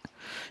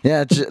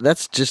 yeah.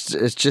 That's just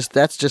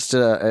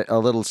a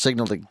little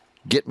signal to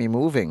get me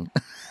moving.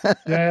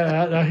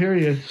 Yeah, I hear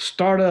you.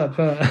 Start up.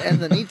 And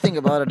the neat thing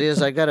about it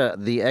is, I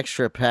got the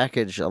extra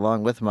package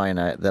along with mine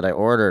that I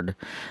ordered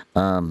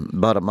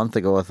about a month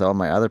ago with all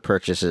my other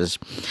purchases.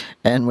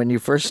 And when you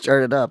first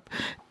start it up,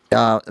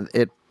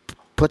 it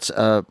puts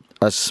a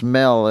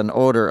smell, an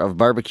odor of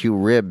barbecue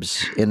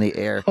ribs in the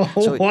air.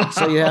 Oh,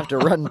 So you have to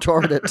run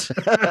toward it.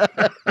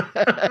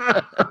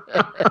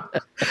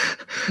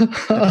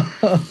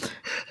 wow.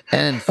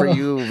 And for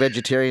you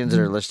vegetarians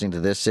that are listening to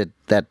this,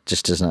 that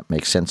just does not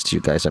make sense to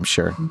you guys, I'm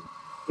sure.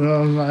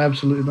 No,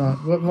 absolutely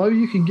not. Well, maybe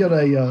you can get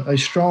a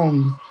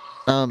strong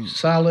Um,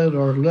 salad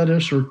or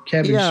lettuce or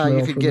cabbage yeah, you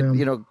smell could for get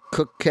them.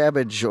 cooked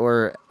cabbage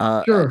or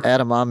Sure.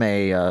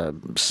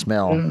 edamame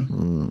smell.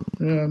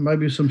 Yeah. Yeah,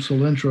 maybe some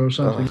cilantro or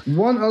something.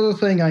 One other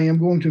thing I am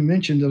going to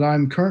mention that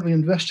I'm currently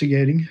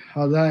investigating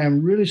that I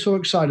am really so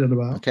excited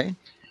about. Okay.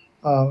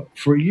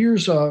 For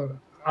years,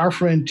 our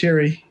friend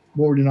Terry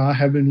Ward and I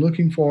have been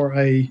looking for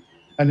an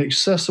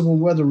accessible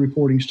weather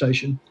reporting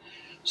station,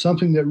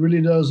 something that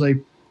really does a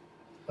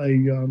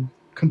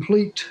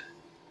complete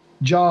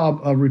job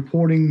of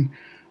reporting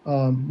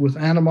with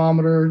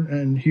anemometer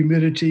and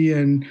humidity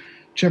and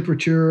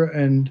temperature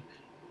and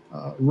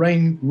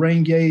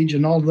rain gauge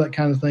and all of that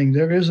kind of thing.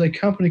 There is a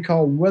company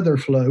called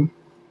WeatherFlow,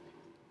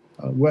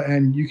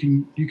 and you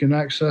can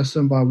access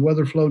them by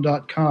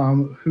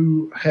weatherflow.com,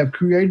 who have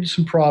created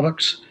some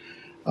products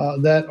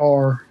that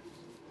are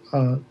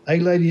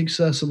A-Lady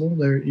accessible.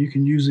 There you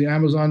can use the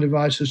Amazon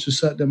devices to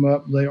set them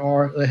up. They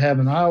have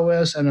an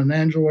iOS and an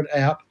Android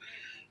app.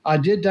 I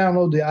did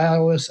download the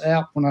iOS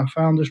app when I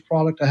found this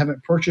product. I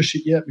haven't purchased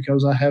it yet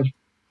because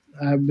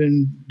I've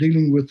been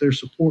dealing with their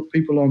support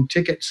people on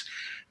tickets.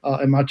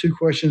 And my two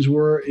questions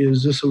were: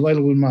 is this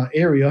available in my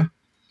area?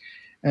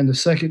 And the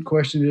second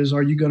question is: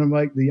 are you going to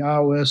make the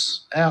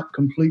iOS app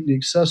completely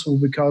accessible?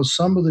 Because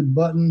some of the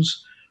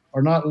buttons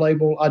are not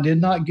labeled. I did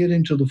not get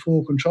into the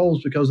full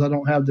controls because I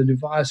don't have the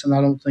device, and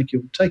I don't think it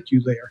will take you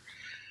there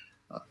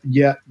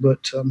yet.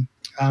 But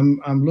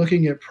I'm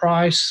looking at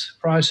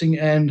pricing,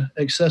 and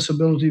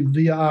accessibility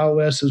via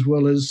iOS as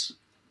well as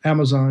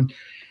Amazon.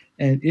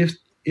 And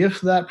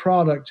if that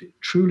product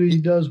truly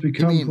does You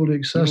become mean fully you mean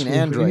accessible for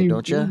Android, any,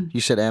 don't you?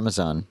 You said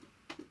Amazon.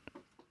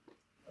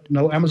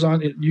 no,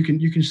 Amazon, you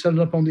can set it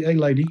up on the A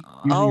Lady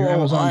using your Oh,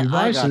 Amazon I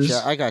gotcha. devices.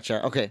 I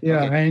gotcha. Okay,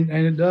 Yeah, okay. and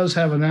it does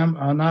have an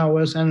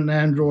iOS and an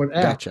Android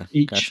app Gotcha.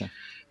 each. Gotcha.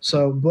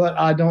 So, but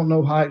I don't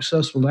know how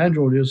accessible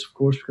Android is, of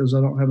course, because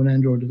I don't have an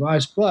Android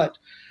device. But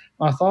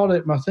my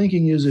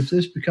thinking is, if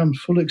this becomes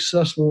fully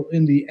accessible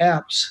in the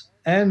apps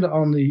and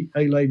on the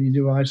A Lady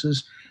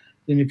devices,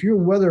 then if you're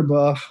a weather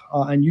buff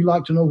and you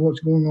like to know what's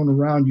going on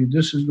around you,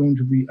 this is going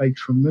to be a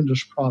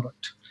tremendous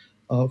product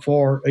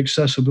for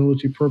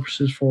accessibility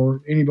purposes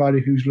for anybody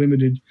who's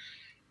limited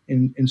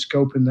in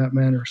scope in that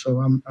manner. So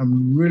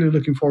I'm really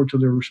looking forward to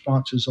their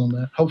responses on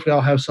that. Hopefully, I'll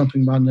have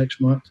something by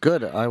next month.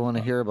 Good. I want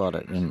to hear about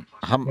it. And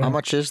how Yeah.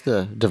 much is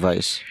the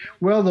device?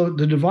 Well,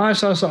 the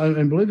device I saw,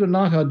 and believe it or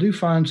not, I do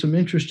find some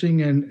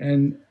interesting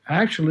and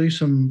actually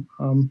some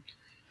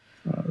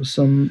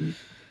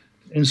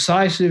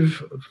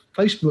incisive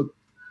Facebook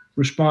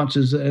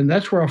responses, and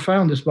that's where I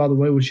found this. By the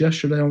way, was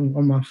yesterday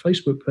on my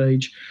Facebook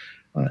page,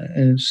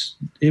 and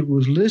it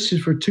was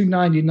listed for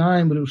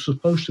 $299, but it was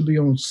supposed to be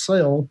on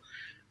sale,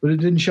 but it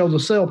didn't show the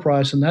sale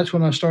price, and that's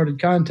when I started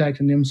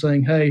contacting them,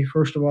 saying, "Hey,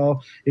 first of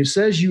all, it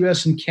says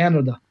U.S. and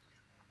Canada."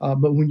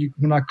 But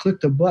when I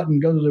click the button,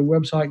 go to their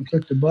website and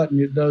click the button,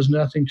 it does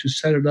nothing to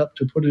set it up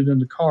to put it in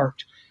the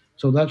cart.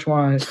 So that's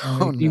why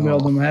Oh I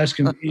emailed no. them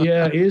asking,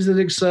 yeah, is it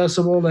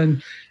accessible?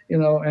 And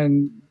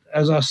and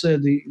as I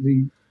said, the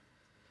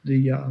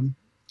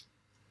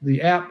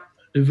the app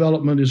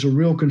development is a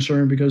real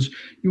concern because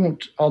you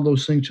want all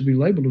those things to be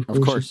labeled, of Of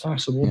course, if course.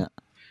 possible. Yeah.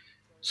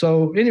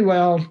 So anyway,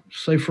 I'll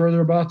say further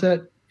about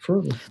that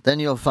further. Then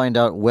you'll find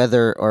out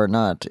whether or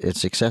not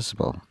it's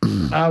accessible.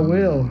 I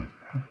will.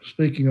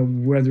 Speaking of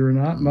whether or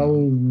not, my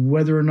old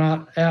whether or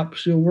not app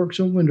still works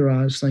on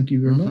Windows. Thank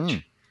you very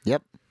much.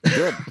 Yep.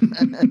 Good.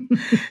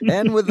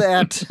 And with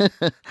that,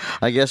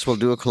 I guess we'll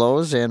do a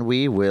close and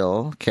we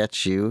will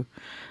catch you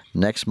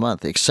next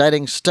month.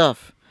 Exciting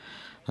stuff.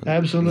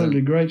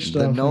 Absolutely great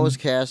stuff. The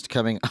Nosecast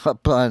coming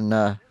up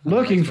on.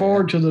 Looking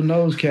forward to the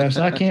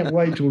Nosecast. I can't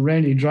wait till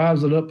Randy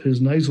drives it up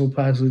his nasal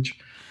passage.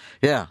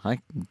 Yeah, I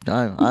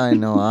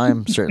know.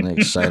 I'm certainly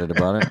excited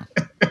about it.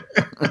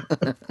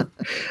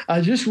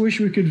 I just wish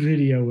we could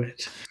video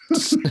it.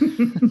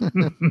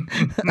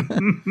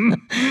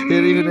 It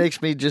even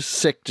makes me just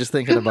sick just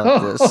thinking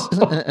about this.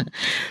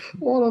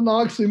 What an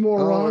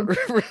oxymoron. Oh, it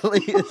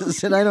really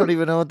is, and I don't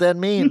even know what that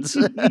means.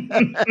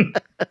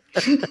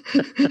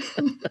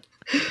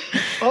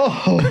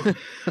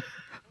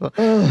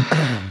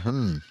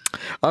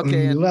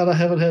 Okay. I'm glad I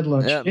haven't had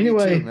lunch. Yeah,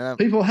 anyway, too,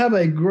 people have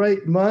a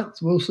great month.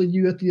 We'll see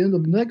you at the end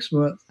of next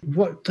month.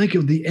 Think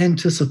of the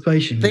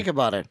anticipation. Think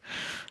about it.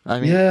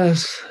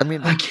 Yes.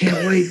 I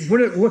can't wait.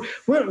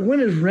 When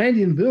is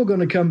Randy and Bill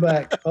going to come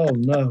back? Oh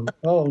no.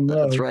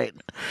 That's right.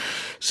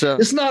 So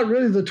it's not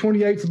really the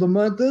 28th of the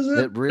month, is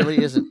it? It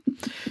really isn't.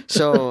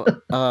 So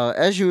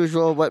as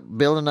usual, what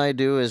Bill and I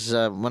do is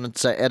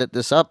once I edit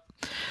this up,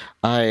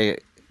 I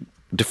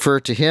defer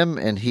to him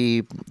and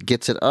he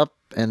gets it up,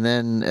 and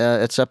then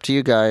it's up to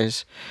you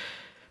guys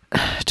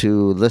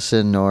to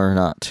listen or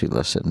not to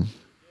listen.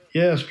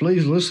 Yes,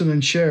 please listen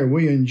and share.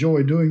 We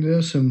enjoy doing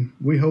this, and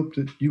we hope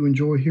that you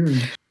enjoy hearing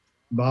it.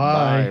 Bye.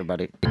 Bye,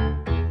 everybody.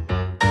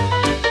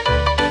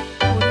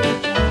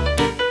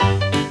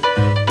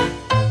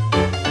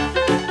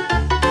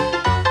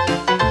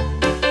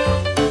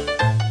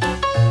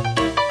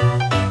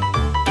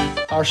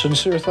 Our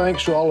sincere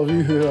thanks to all of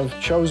you who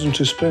have chosen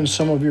to spend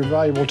some of your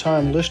valuable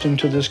time listening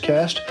to this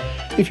cast.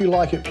 If you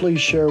like it, please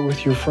share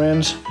with your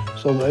friends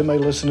so that they may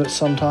listen at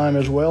some time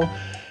as well.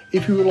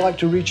 If you would like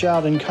to reach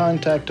out and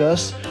contact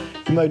us,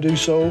 you may do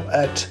so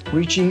at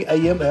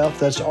reachingamf,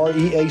 that's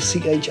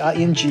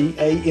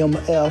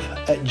REACHINGAMF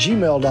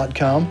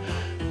 @gmail.com.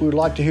 We would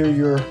like to hear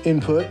your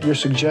input, your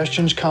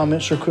suggestions,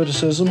 comments, or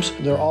criticisms.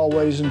 They're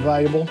always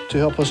invaluable to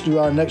help us do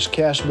our next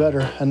cast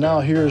better. And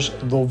now here's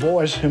the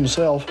voice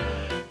himself,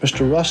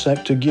 Mr.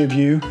 Rusnak, to give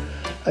you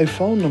a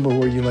phone number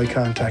where you may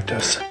contact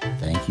us.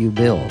 Thank you,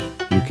 Bill.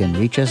 You can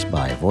reach us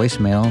by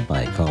voicemail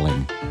by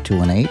calling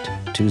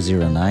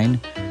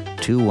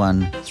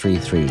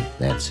 218-209-2133.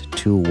 That's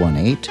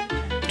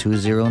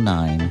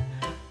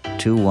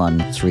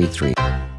 218-209-2133.